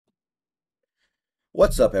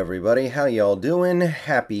What's up, everybody? How y'all doing?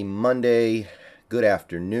 Happy Monday, good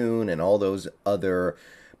afternoon, and all those other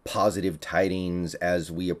positive tidings as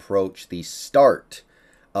we approach the start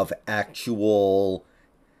of actual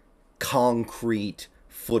concrete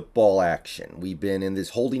football action. We've been in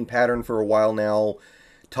this holding pattern for a while now,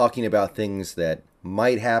 talking about things that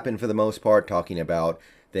might happen for the most part, talking about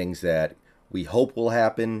things that we hope will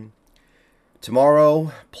happen.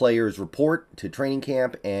 Tomorrow, players report to training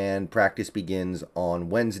camp and practice begins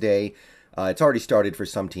on Wednesday. It's already started for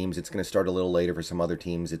some teams. It's going to start a little later for some other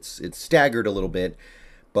teams. It's staggered a little bit,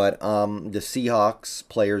 but the Seahawks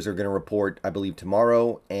players are going to report, I believe,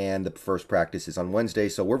 tomorrow, and the first practice is on Wednesday.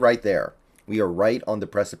 So we're right there. We are right on the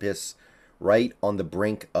precipice, right on the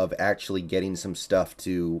brink of actually getting some stuff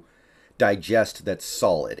to digest that's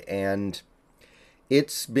solid. And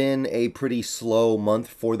it's been a pretty slow month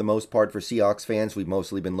for the most part for Seahawks fans. We've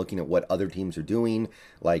mostly been looking at what other teams are doing,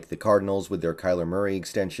 like the Cardinals with their Kyler Murray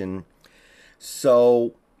extension.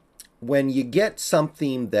 So when you get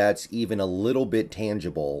something that's even a little bit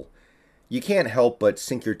tangible, you can't help but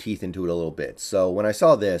sink your teeth into it a little bit. So when I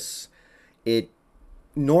saw this, it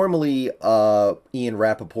normally Ian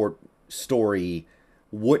Rapoport story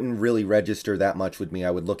wouldn't really register that much with me.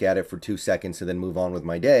 I would look at it for 2 seconds and then move on with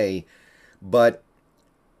my day. But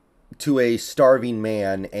to a starving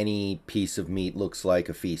man, any piece of meat looks like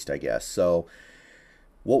a feast, I guess. So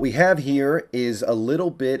what we have here is a little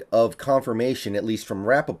bit of confirmation, at least from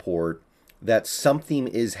Rapoport, that something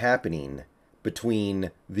is happening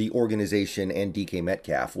between the organization and DK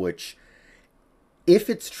Metcalf, which, if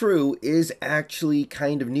it's true, is actually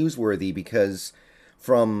kind of newsworthy because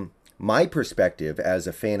from my perspective as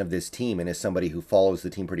a fan of this team and as somebody who follows the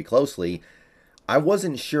team pretty closely, I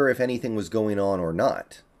wasn't sure if anything was going on or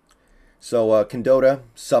not. So Condota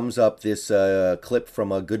sums up this clip from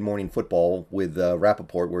Good Morning Football with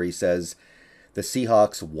Rapoport where he says the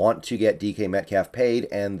Seahawks want to get DK Metcalf paid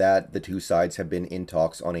and that the two sides have been in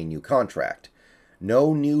talks on a new contract.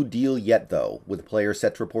 No new deal yet, though, with the player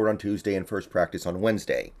set to report on Tuesday and first practice on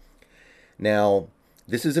Wednesday. Now,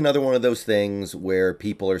 this is another one of those things where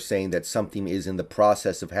people are saying that something is in the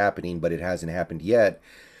process of happening, but it hasn't happened yet.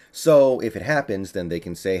 So if it happens, then they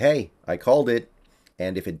can say, hey, I called it.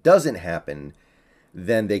 And if it doesn't happen,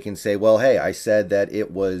 then they can say, well, hey, I said that it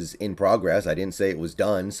was in progress. I didn't say it was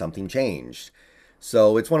done. Something changed.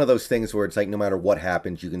 So it's one of those things where it's like no matter what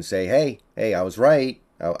happens, you can say, hey, I was right.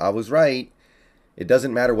 I was right. It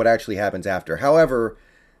doesn't matter what actually happens after. However,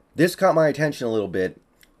 this caught my attention a little bit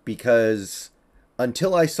because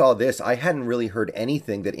until I saw this, I hadn't really heard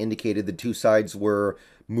anything that indicated the two sides were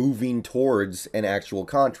moving towards an actual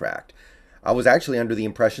contract. I was actually under the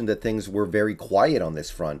impression that things were very quiet on this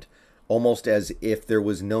front, almost as if there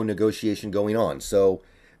was no negotiation going on. So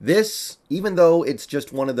this, even though it's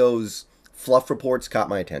just one of those fluff reports, caught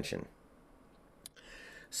my attention.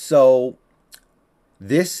 So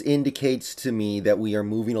this indicates to me that we are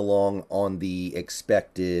moving along on the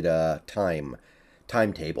expected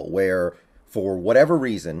timetable, where for whatever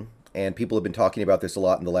reason, and people have been talking about this a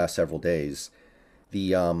lot in the last several days,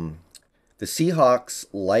 the Seahawks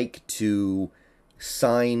like to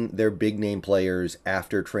sign their big name players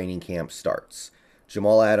after training camp starts.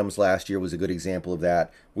 Jamal Adams last year was a good example of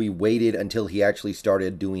that. We waited until he actually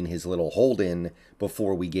started doing his little hold-in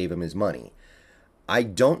before we gave him his money. I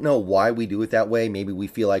don't know why we do it that way. Maybe we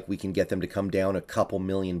feel like we can get them to come down a couple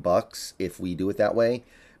 $1,000,000 if we do it that way.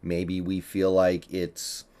 Maybe we feel like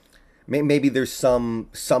it's... Maybe there's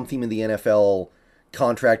something in the NFL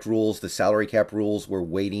contract rules, the salary cap rules, where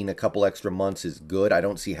waiting a couple extra months is good. I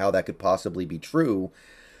don't see how that could possibly be true.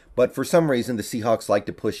 But for some reason, the Seahawks like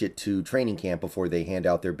to push it to training camp before they hand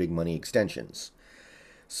out their big money extensions.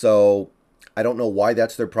 So I don't know why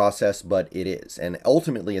that's their process, but it is. And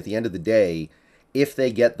ultimately, at the end of the day, if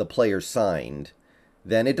they get the players signed,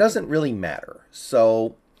 then it doesn't really matter.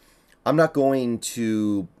 So I'm not going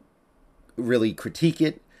to really critique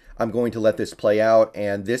it. I'm going to let this play out.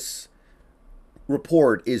 And this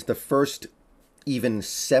report is the first even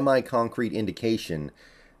semi-concrete indication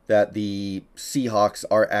that the Seahawks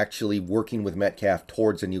are actually working with Metcalf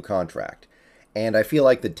towards a new contract. And I feel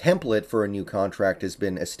like the template for a new contract has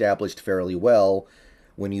been established fairly well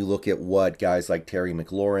when you look at what guys like Terry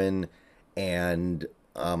McLaurin and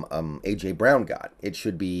A.J. Brown got. It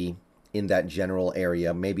should be in that general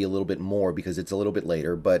area, maybe a little bit more because it's a little bit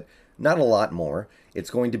later, but not a lot more. It's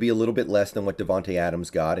going to be a little bit less than what Davante Adams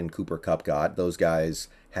got and Cooper Kupp got. Those guys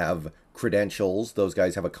have credentials. Those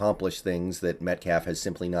guys have accomplished things that Metcalf has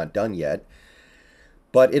simply not done yet.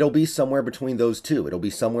 But it'll be somewhere between those two. It'll be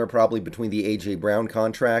somewhere probably between the A.J. Brown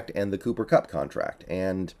contract and the Cooper Kupp contract.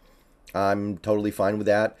 And I'm totally fine with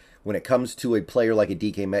that. When it comes to a player like a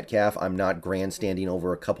DK Metcalf, I'm not grandstanding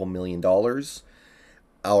over a couple $1,000,000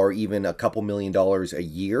 or even a couple $1,000,000 a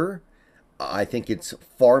year. I think it's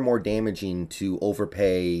far more damaging to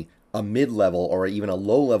overpay a mid-level or even a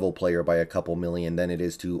low-level player by a couple million than it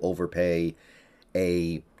is to overpay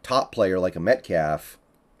a top player like a Metcalf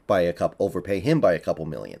overpay him by a couple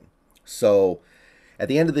million. So at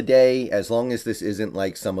the end of the day, as long as this isn't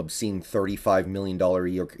like some obscene $35 million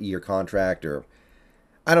a year contract, or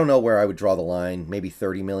I don't know where I would draw the line, maybe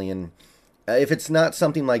 30 million. If it's not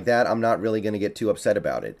something like that, I'm not really going to get too upset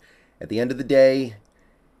about it. At the end of the day,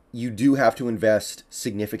 you do have to invest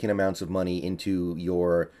significant amounts of money into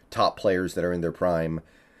your top players that are in their prime.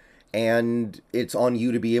 And it's on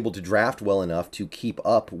you to be able to draft well enough to keep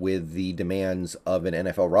up with the demands of an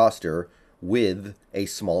NFL roster with a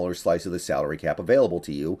smaller slice of the salary cap available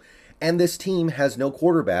to you. And this team has no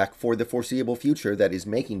quarterback for the foreseeable future that is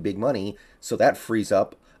making big money, so that frees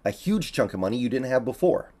up a huge chunk of money you didn't have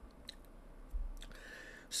before.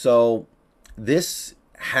 So this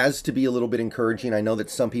has to be a little bit encouraging. I know that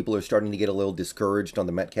some people are starting to get a little discouraged on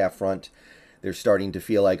the Metcalf front. They're starting to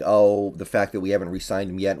feel like, oh, the fact that we haven't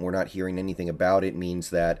re-signed him yet and we're not hearing anything about it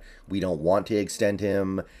means that we don't want to extend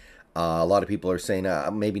him. A lot of people are saying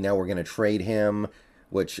maybe now we're going to trade him,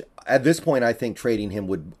 which at this point I think trading him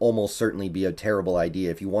would almost certainly be a terrible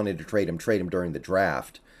idea. If you wanted to trade him during the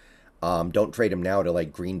draft. Don't trade him now to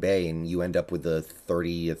like Green Bay and you end up with the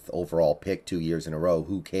 30th overall pick 2 years in a row.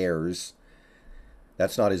 Who cares?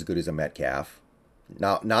 That's not as good as a Metcalf.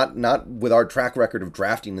 Not with our track record of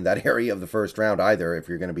drafting in that area of the first round either, if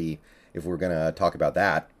we're going to talk about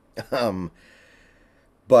that.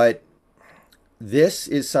 But this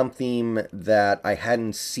is something that I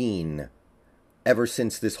hadn't seen ever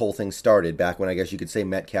since this whole thing started, back when I guess you could say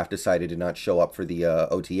Metcalf decided to not show up for the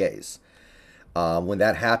OTAs. When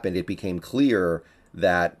that happened, it became clear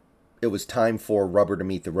that it was time for rubber to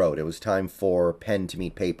meet the road. It was time for pen to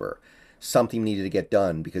meet paper. Something needed to get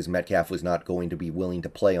done because Metcalf was not going to be willing to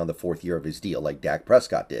play on the 4th year of his deal like Dak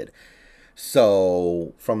Prescott did.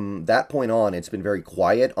 So from that point on, it's been very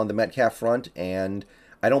quiet on the Metcalf front, and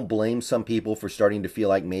I don't blame some people for starting to feel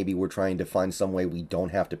like maybe we're trying to find some way we don't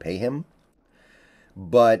have to pay him.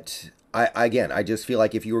 But I just feel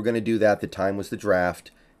like if you were going to do that, the time was the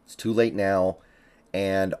draft. It's too late now.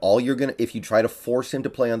 And if you try to force him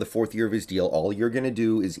to play on the 4th year of his deal, all you're going to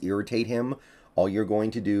do is irritate him. All you're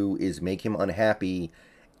going to do is make him unhappy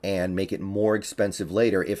and make it more expensive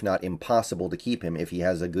later, if not impossible to keep him if he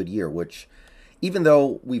has a good year, which, even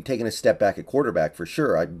though we've taken a step back at quarterback for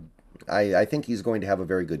sure, I think he's going to have a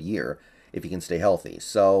very good year if he can stay healthy.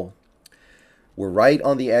 So we're right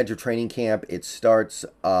on the edge of training camp. It starts,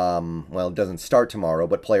 well, it doesn't start tomorrow,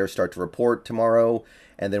 but players start to report tomorrow,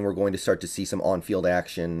 and then we're going to start to see some on-field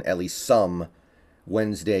action, at least some,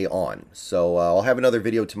 Wednesday on. So I'll have another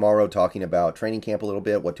video tomorrow talking about training camp a little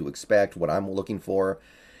bit, what to expect, what I'm looking for.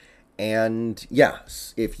 And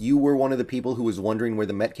yes, if you were one of the people who was wondering where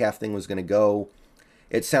the Metcalf thing was going to go,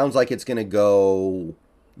 it sounds like it's going to go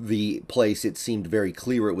the place it seemed very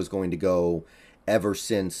clear it was going to go ever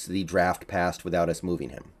since the draft passed without us moving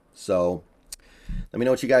him. So let me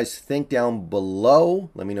know what you guys think down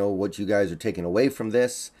below. Let me know what you guys are taking away from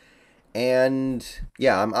this. And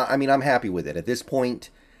yeah, I'm happy with it. At this point,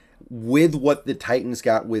 with what the Titans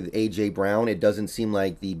got with A.J. Brown, it doesn't seem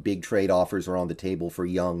like the big trade offers are on the table for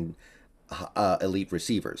young elite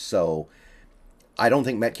receivers. So I don't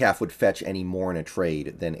think Metcalf would fetch any more in a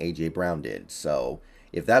trade than A.J. Brown did. So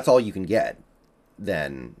if that's all you can get,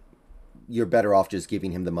 then you're better off just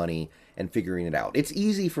giving him the money and figuring it out. It's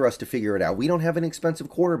easy for us to figure it out. We don't have an expensive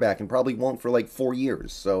quarterback and probably won't for like 4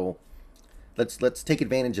 years. So let's take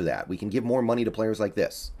advantage of that. We can give more money to players like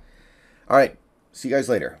this. All right. See you guys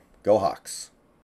later. Go Hawks.